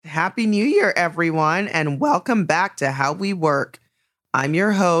Happy New Year, everyone, and welcome back to How We Work. I'm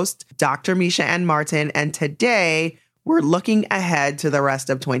your host, Dr. Misha Ann Martin, and today we're looking ahead to the rest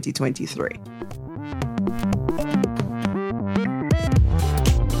of 2023.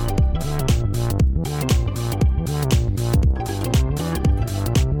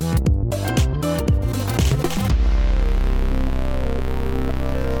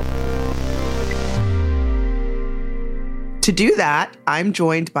 To do that, I'm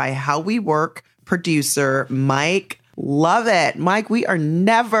joined by How We Work producer, Mike. Love it. Mike, we are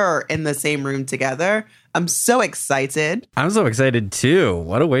never in the same room together. I'm so excited. I'm so excited too.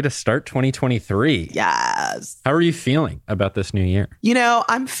 What a way to start 2023. Yes. How are you feeling about this new year? You know,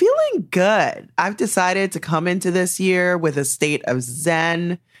 I'm feeling good. I've decided to come into this year with a state of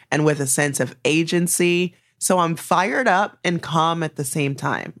zen and with a sense of agency. So I'm fired up and calm at the same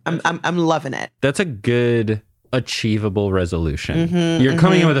time. I'm loving it. That's a good achievable resolution. You're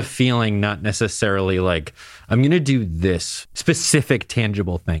coming in with a feeling, not necessarily like, I'm going to do this specific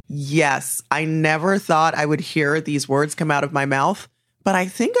tangible thing. Yes, I never thought I would hear these words come out of my mouth, but I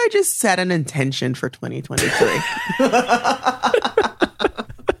think I just set an intention for 2023.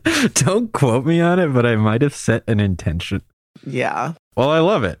 Don't quote me on it, but I might have set an intention. Yeah. Well, I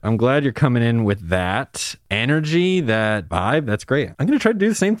love it. I'm glad you're coming in with that energy, that vibe. That's great. I'm going to try to do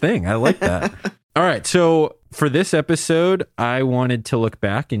the same thing. I like that. All right. So for this episode, I wanted to look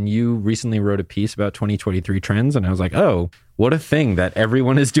back, and you recently wrote a piece about 2023 trends. And I was like, oh, what a thing that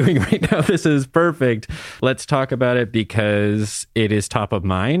everyone is doing right now. This is perfect. Let's talk about it because it is top of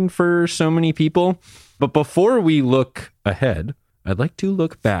mind for so many people. But before we look ahead, I'd like to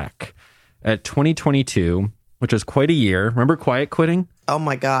look back at 2022, which was quite a year. Remember quiet quitting? Oh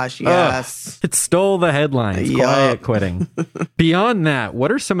my gosh, yes. It stole the headlines, quiet quitting. Beyond that,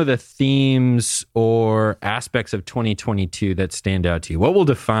 what are some of the themes or aspects of 2022 that stand out to you? What will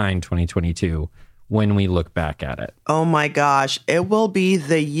define 2022 when we look back at it? Oh my gosh, it will be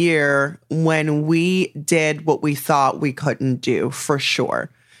the year when we did what we thought we couldn't do, for sure.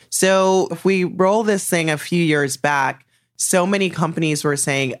 So if we roll this thing a few years back, so many companies were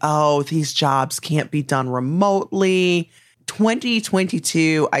saying, oh, these jobs can't be done remotely.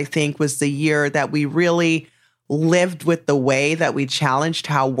 2022, I think, was the year that we really lived with the way that we challenged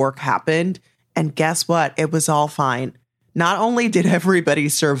how work happened. And guess what? It was all fine. Not only did everybody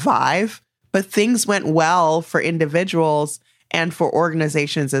survive, but things went well for individuals and for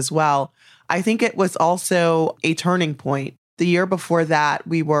organizations as well. I think it was also a turning point. The year before that,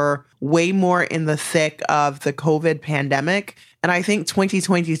 we were way more in the thick of the COVID pandemic. And I think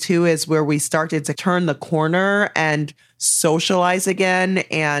 2022 is where we started to turn the corner and socialize again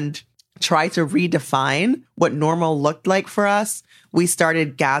and try to redefine what normal looked like for us. We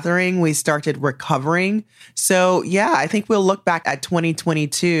started gathering, we started recovering. So yeah, I think we'll look back at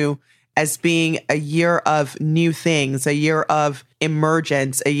 2022 as being a year of new things, a year of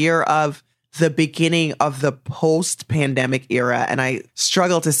emergence, a year of the beginning of the post-pandemic era. And I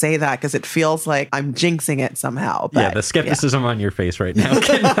struggle to say that because it feels like I'm jinxing it somehow. But, yeah, the skepticism on your face right now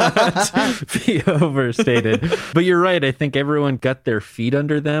cannot be overstated. But you're right. I think everyone got their feet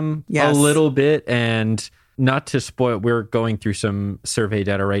under them a little bit. And not to spoil, we're going through some survey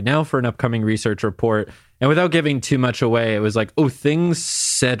data right now for an upcoming research report. And without giving too much away, it was like, oh, things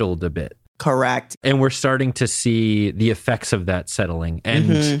settled a bit. Correct. And we're starting to see the effects of that settling.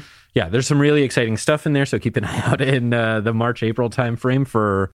 And yeah, there's some really exciting stuff in there. So keep an eye out in the March, April timeframe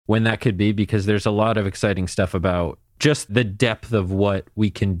for when that could be, because there's a lot of exciting stuff about just the depth of what we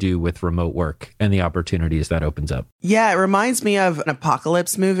can do with remote work and the opportunities that opens up. Yeah, it reminds me of an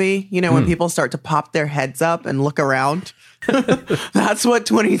apocalypse movie. You know, when people start to pop their heads up and look around. That's what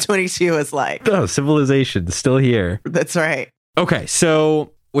 2022 is like. Oh, civilization's still here. That's right. Okay,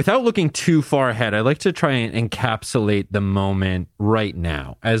 so without looking too far ahead, I'd like to try and encapsulate the moment right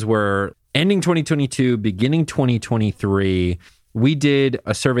now. As we're ending 2022, beginning 2023, we did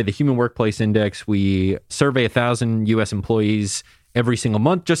a survey, the Human Workplace Index. We survey 1,000 U.S. employees every single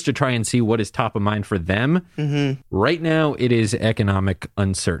month just to try and see what is top of mind for them. Right now, it is economic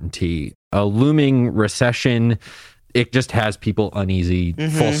uncertainty, a looming recession. It just has people uneasy,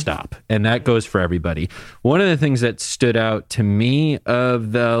 full stop. And that goes for everybody. One of the things that stood out to me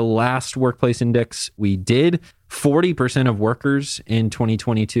of the last workplace index we did, 40% of workers in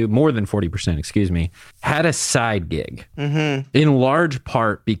 2022, more than 40%, excuse me, had a side gig, in large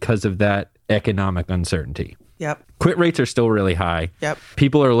part because of that economic uncertainty. Yep. Quit rates are still really high. Yep.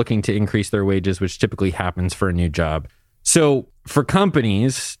 People are looking to increase their wages, which typically happens for a new job. So for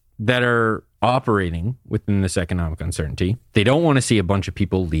companies that are operating within this economic uncertainty, they don't want to see a bunch of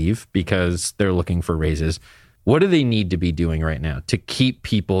people leave because they're looking for raises. What do they need to be doing right now to keep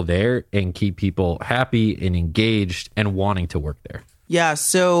people there and keep people happy and engaged and wanting to work there? Yeah,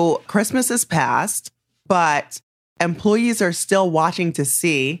 so Christmas is past, but employees are still watching to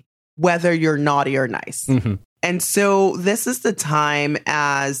see whether you're naughty or nice. Mm-hmm. And so this is the time,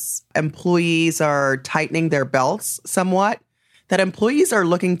 as employees are tightening their belts somewhat, that employees are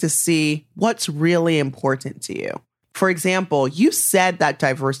looking to see what's really important to you. For example, you said that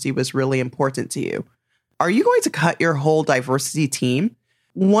diversity was really important to you. Are you going to cut your whole diversity team?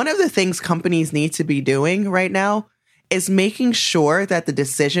 One of the things companies need to be doing right now is making sure that the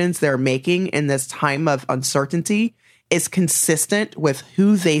decisions they're making in this time of uncertainty is consistent with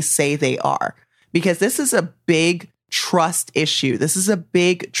who they say they are. Because this is a big trust issue. This is a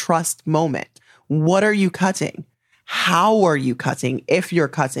big trust moment. What are you cutting? How are you cutting, if you're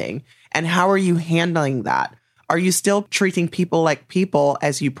cutting? And how are you handling that? Are you still treating people like people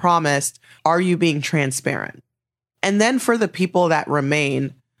as you promised? Are you being transparent? And then for the people that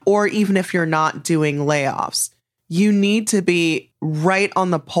remain, or even if you're not doing layoffs, you need to be right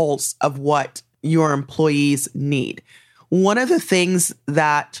on the pulse of what your employees need. One of the things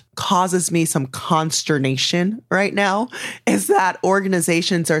that causes me some consternation right now is that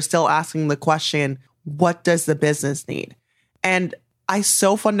organizations are still asking the question, what does the business need? And I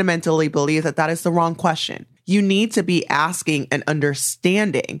so fundamentally believe that that is the wrong question. You need to be asking and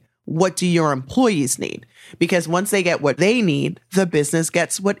understanding, what do your employees need? Because once they get what they need, the business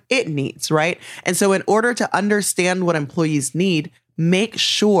gets what it needs, right? And so in order to understand what employees need, make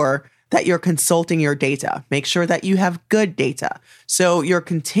sure that you're consulting your data. Make sure that you have good data. So your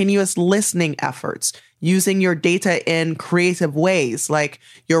continuous listening efforts, using your data in creative ways, like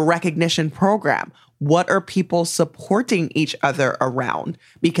your recognition program. What are people supporting each other around?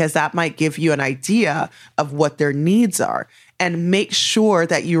 Because that might give you an idea of what their needs are. And make sure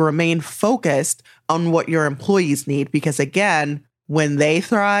that you remain focused on what your employees need. Because again, when they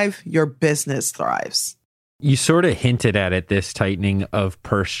thrive, your business thrives. You sort of hinted at it, this tightening of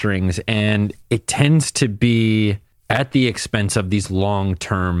purse strings, and it tends to be at the expense of these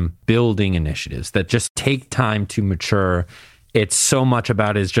long-term building initiatives that just take time to mature. It's so much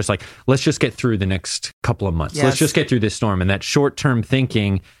about is just like, let's just get through the next couple of months. Yes. Let's just get through this storm. And that short-term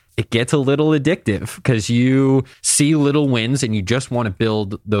thinking, it gets a little addictive because you see little wins and you just want to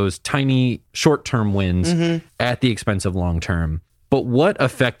build those tiny short-term wins at the expense of long-term. But what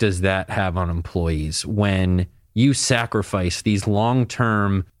effect does that have on employees when you sacrifice these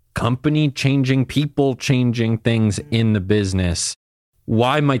long-term company-changing, people-changing things in the business?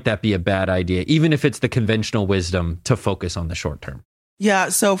 Why might that be a bad idea, even if it's the conventional wisdom to focus on the short term? Yeah,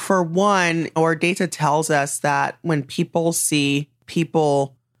 so for one, our data tells us that when people see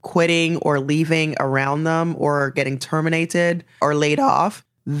people quitting or leaving around them or getting terminated or laid off,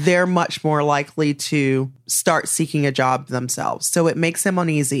 they're much more likely to start seeking a job themselves. So it makes them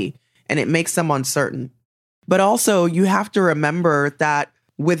uneasy and it makes them uncertain. But also you have to remember that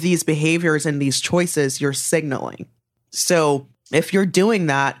with these behaviors and these choices, you're signaling. So if you're doing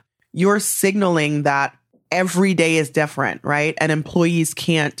that, you're signaling that every day is different, right? And employees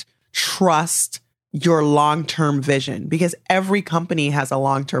can't trust your long-term vision because every company has a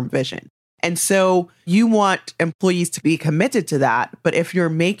long-term vision. And so you want employees to be committed to that. But if you're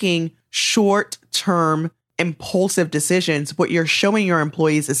making short-term impulsive decisions, what you're showing your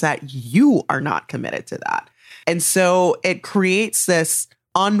employees is that you are not committed to that. And so it creates this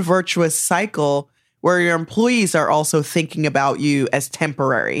unvirtuous cycle where your employees are also thinking about you as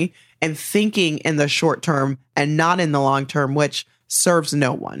temporary and thinking in the short term and not in the long term, which serves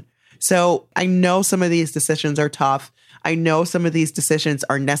no one. So I know some of these decisions are tough. I know some of these decisions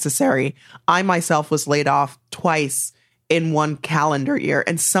are necessary. I myself was laid off twice in one calendar year,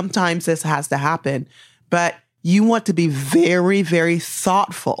 and sometimes this has to happen. But you want to be very, very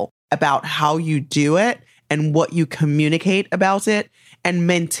thoughtful about how you do it and what you communicate about it and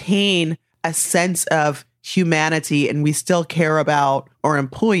maintain a sense of humanity. And we still care about our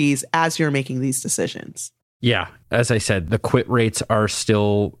employees as you're making these decisions. Yeah. As I said, the quit rates are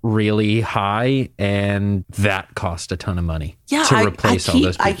still really high, and that cost a ton of money to replace all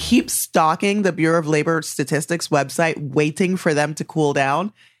those people. I keep stalking the Bureau of Labor Statistics website, waiting for them to cool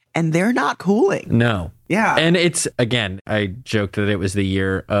down, and they're not cooling. No. Yeah. And it's, again, I joked that it was the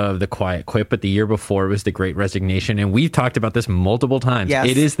year of the quiet quit, but the year before it was the Great Resignation. And we've talked about this multiple times. Yes.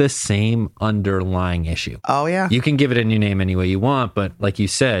 It is the same underlying issue. Oh, yeah. You can give it a new name any way you want, but like you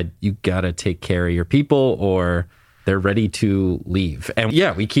said, you got to take care of your people or they're ready to leave. And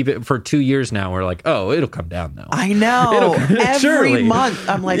yeah, we keep it for 2 years now. We're like, oh, it'll come down though. I know. Every month,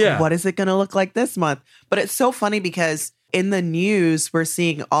 I'm like, Yeah. What is it going to look like this month? But it's so funny because in the news, we're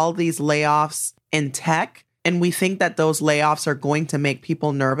seeing all these layoffs in tech And we think that those layoffs are going to make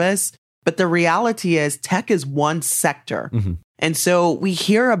people nervous. But the reality is tech is one sector. And so we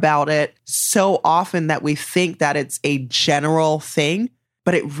hear about it so often that we think that it's a general thing,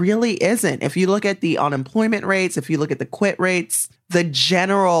 but it really isn't. If you look at the unemployment rates, if you look at the quit rates, the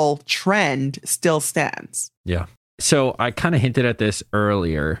general trend still stands. Yeah. So I kind of hinted at this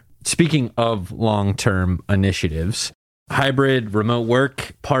earlier. Speaking of long-term initiatives, hybrid remote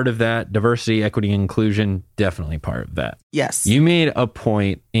work, part of that. Diversity, equity, inclusion, definitely part of that. Yes. You made a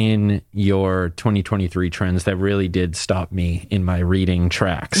point in your 2023 trends that really did stop me in my reading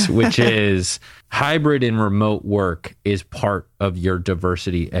tracks, which is hybrid and remote work is part of your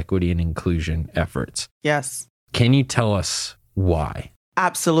diversity, equity, and inclusion efforts. Yes. Can you tell us why?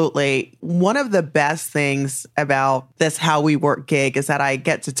 Absolutely. One of the best things about this How We Work gig is that I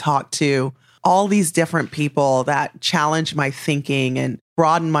get to talk to all these different people that challenge my thinking and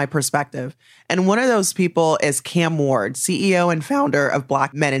broaden my perspective. And one of those people is Cam Ward, CEO and founder of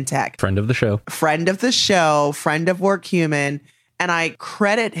Black Men in Tech. Friend of the show. Friend of the show, friend of WorkHuman. And I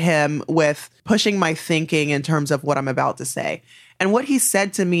credit him with pushing my thinking in terms of what I'm about to say. And what he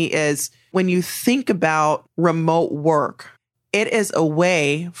said to me is, when you think about remote work, it is a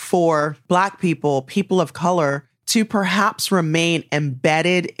way for Black people, people of color, to perhaps remain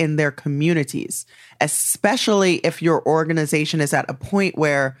embedded in their communities, especially if your organization is at a point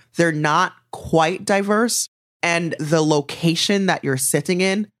where they're not quite diverse and the location that you're sitting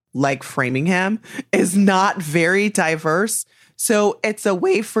in, like Framingham, is not very diverse. So it's a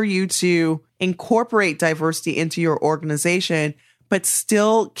way for you to incorporate diversity into your organization, but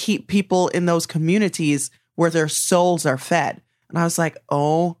still keep people in those communities where their souls are fed. And I was like,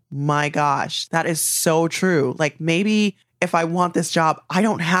 oh my gosh, that is so true. Like, maybe if I want this job, I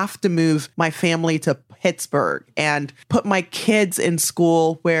don't have to move my family to Pittsburgh and put my kids in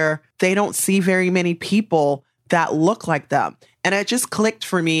school where they don't see very many people that look like them. And it just clicked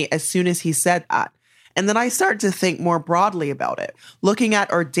for me as soon as he said that. And then I started to think more broadly about it, looking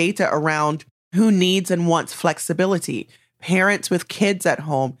at our data around who needs and wants flexibility, parents with kids at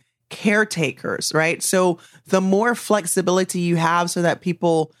home, caretakers, right? So the more flexibility you have so that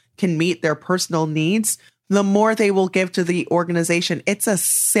people can meet their personal needs, the more they will give to the organization. It's a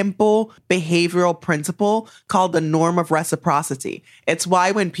simple behavioral principle called the norm of reciprocity. It's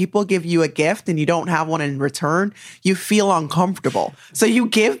why when people give you a gift and you don't have one in return, you feel uncomfortable. So you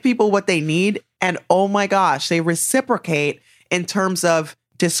give people what they need, and oh my gosh, they reciprocate in terms of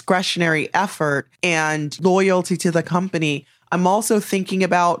discretionary effort and loyalty to the company. I'm also thinking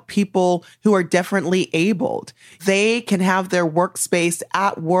about people who are differently abled. They can have their workspace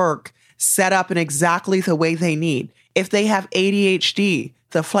at work set up in exactly the way they need. If they have ADHD,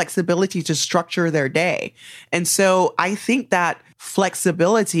 the flexibility to structure their day. And so I think that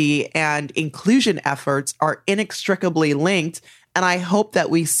flexibility and inclusion efforts are inextricably linked. And I hope that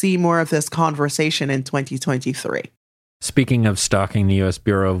we see more of this conversation in 2023. Speaking of stalking the U.S.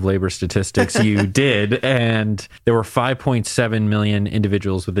 Bureau of Labor Statistics, you did, and there were 5.7 million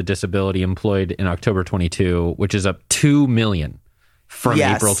individuals with a disability employed in October 22, which is up 2 million from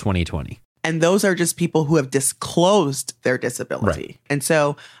April 2020. And those are just people who have disclosed their disability. Right. And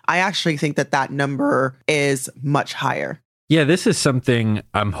so I actually think that that number is much higher. Yeah, this is something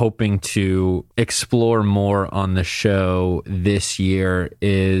I'm hoping to explore more on the show this year.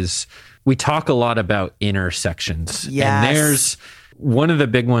 Is we talk a lot about intersections. Yes. And there's one of the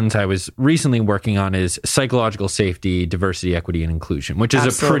big ones I was recently working on is psychological safety, diversity, equity, and inclusion, which is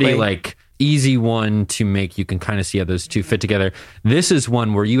Absolutely. a pretty easy one to make. You can kind of see how those two fit together. This is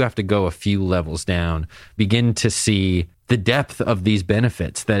one where you have to go a few levels down, begin to see the depth of these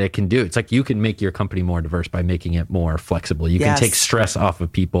benefits that it can do. It's like you can make your company more diverse by making it more flexible. You can take stress off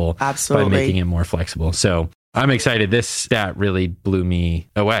of people by making it more flexible. So I'm excited. This stat really blew me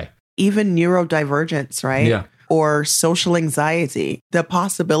away. Even neurodivergence, right? Yeah. Or social anxiety. The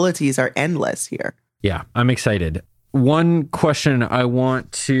possibilities are endless here. Yeah, I'm excited. One question I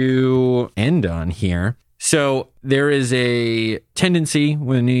want to end on here. So there is a tendency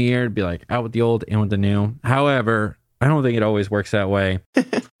with a new year to be like out with the old, in with the new. However, I don't think it always works that way.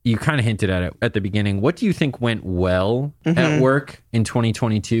 You kind of hinted at it at the beginning. What do you think went well at work in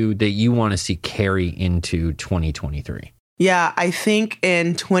 2022 that you want to see carry into 2023? Yeah, I think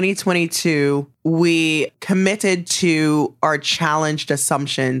in 2022, we committed to our challenged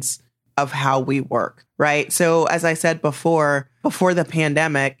assumptions of how we work, right? So as I said before the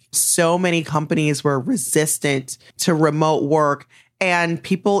pandemic, so many companies were resistant to remote work. And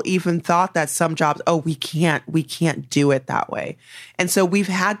people even thought that some jobs, we can't do it that way. And so we've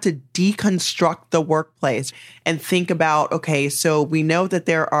had to deconstruct the workplace and think about, okay, so we know that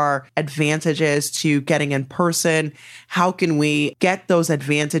there are advantages to getting in person. How can we get those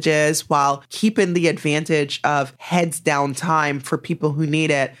advantages while keeping the advantage of heads down time for people who need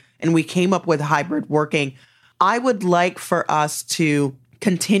it? And we came up with hybrid working. I would like for us to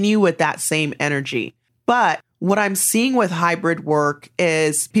continue with that same energy. But what I'm seeing with hybrid work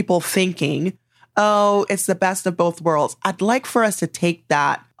is people thinking, it's the best of both worlds. I'd like for us to take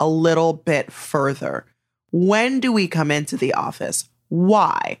that a little bit further. When do we come into the office?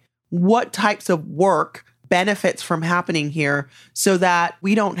 Why? What types of work benefits from happening here so that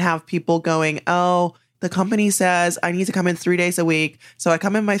we don't have people going, the company says I need to come in 3 days a week. So I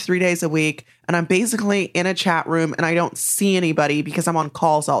come in my 3 days a week and I'm basically in a chat room and I don't see anybody because I'm on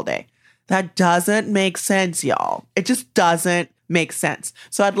calls all day. That doesn't make sense, y'all. It just doesn't make sense.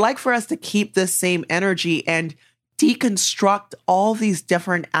 So I'd like for us to keep this same energy and deconstruct all these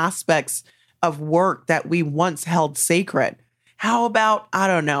different aspects of work that we once held sacred. How about, I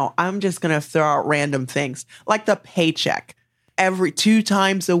don't know, I'm just going to throw out random things like the paycheck. Every 2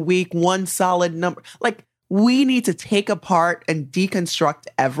 times a week, one solid number. Like, we need to take apart and deconstruct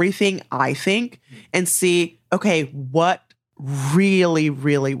everything, I think, and see, okay, what really,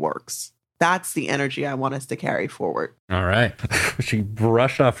 really works. That's the energy I want us to carry forward. All right. She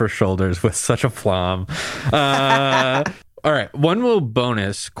brushed off her shoulders with such a aplomb. All right. One little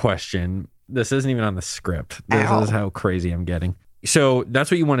bonus question. This isn't even on the script. This is how crazy I'm getting. So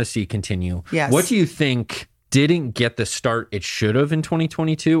that's what you want to see continue. Yes. What do you think didn't get the start it should have in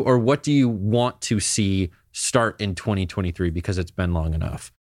 2022? Or what do you want to see start in 2023 because it's been long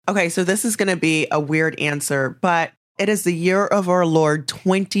enough? Okay, so this is going to be a weird answer, but it is the year of our Lord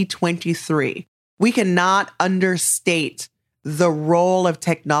 2023. We cannot understate the role of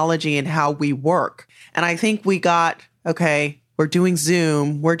technology in how we work. And I think we got, okay, we're doing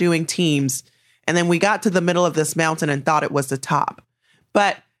Zoom, we're doing Teams, and then we got to the middle of this mountain and thought it was the top.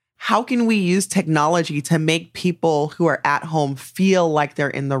 But how can we use technology to make people who are at home feel like they're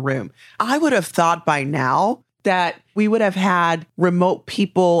in the room? I would have thought by now that we would have had remote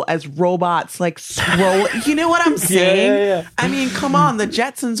people as robots, like scroll. You know what I'm saying? Yeah. I mean, come on. The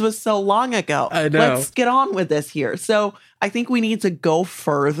Jetsons was so long ago. I know. Let's get on with this here. So I think we need to go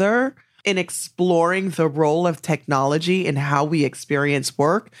further in exploring the role of technology in how we experience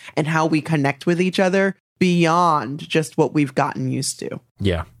work and how we connect with each other beyond just what we've gotten used to.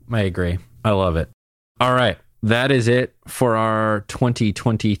 Yeah, I agree. I love it. All right. That is it for our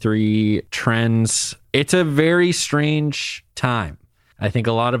 2023 trends. It's a very strange time. I think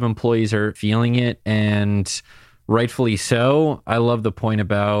a lot of employees are feeling it, and rightfully so. I love the point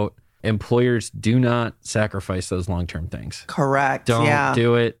about employers do not sacrifice those long-term things. Correct. Don't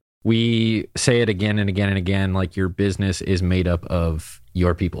do it. We say it again and again and again, like your business is made up of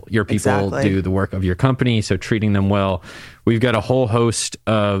your people. Your people do the work of your company, so treating them well. We've got a whole host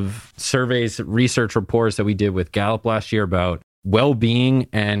of surveys, research reports that we did with Gallup last year about well-being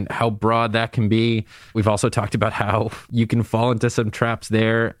and how broad that can be. We've also talked about how you can fall into some traps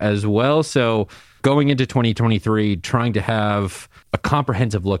there as well. So going into 2023, trying to have a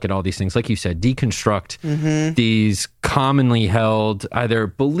comprehensive look at all these things, like you said, deconstruct these commonly held either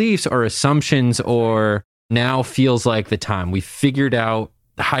beliefs or assumptions, or now feels like the time. We figured out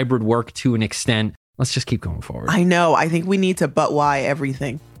hybrid work to an extent. Let's just keep going forward. I know. I think we need to but why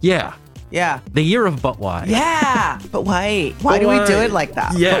everything. Yeah. The year of but why. Yeah. But why? Why do we do it like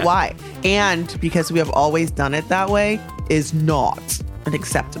that? Yeah. But why? And because we have always done it that way is not an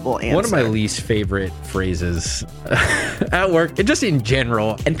acceptable answer. One of my least favorite phrases at work, and just in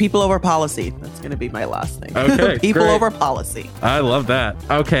general. And people over policy. That's going to be my last thing. Okay, people great. over policy. I love that.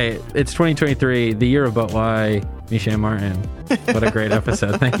 Okay, it's 2023, the year of but why. Misha and Martin. What a great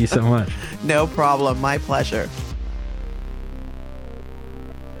episode. Thank you so much. No problem. My pleasure.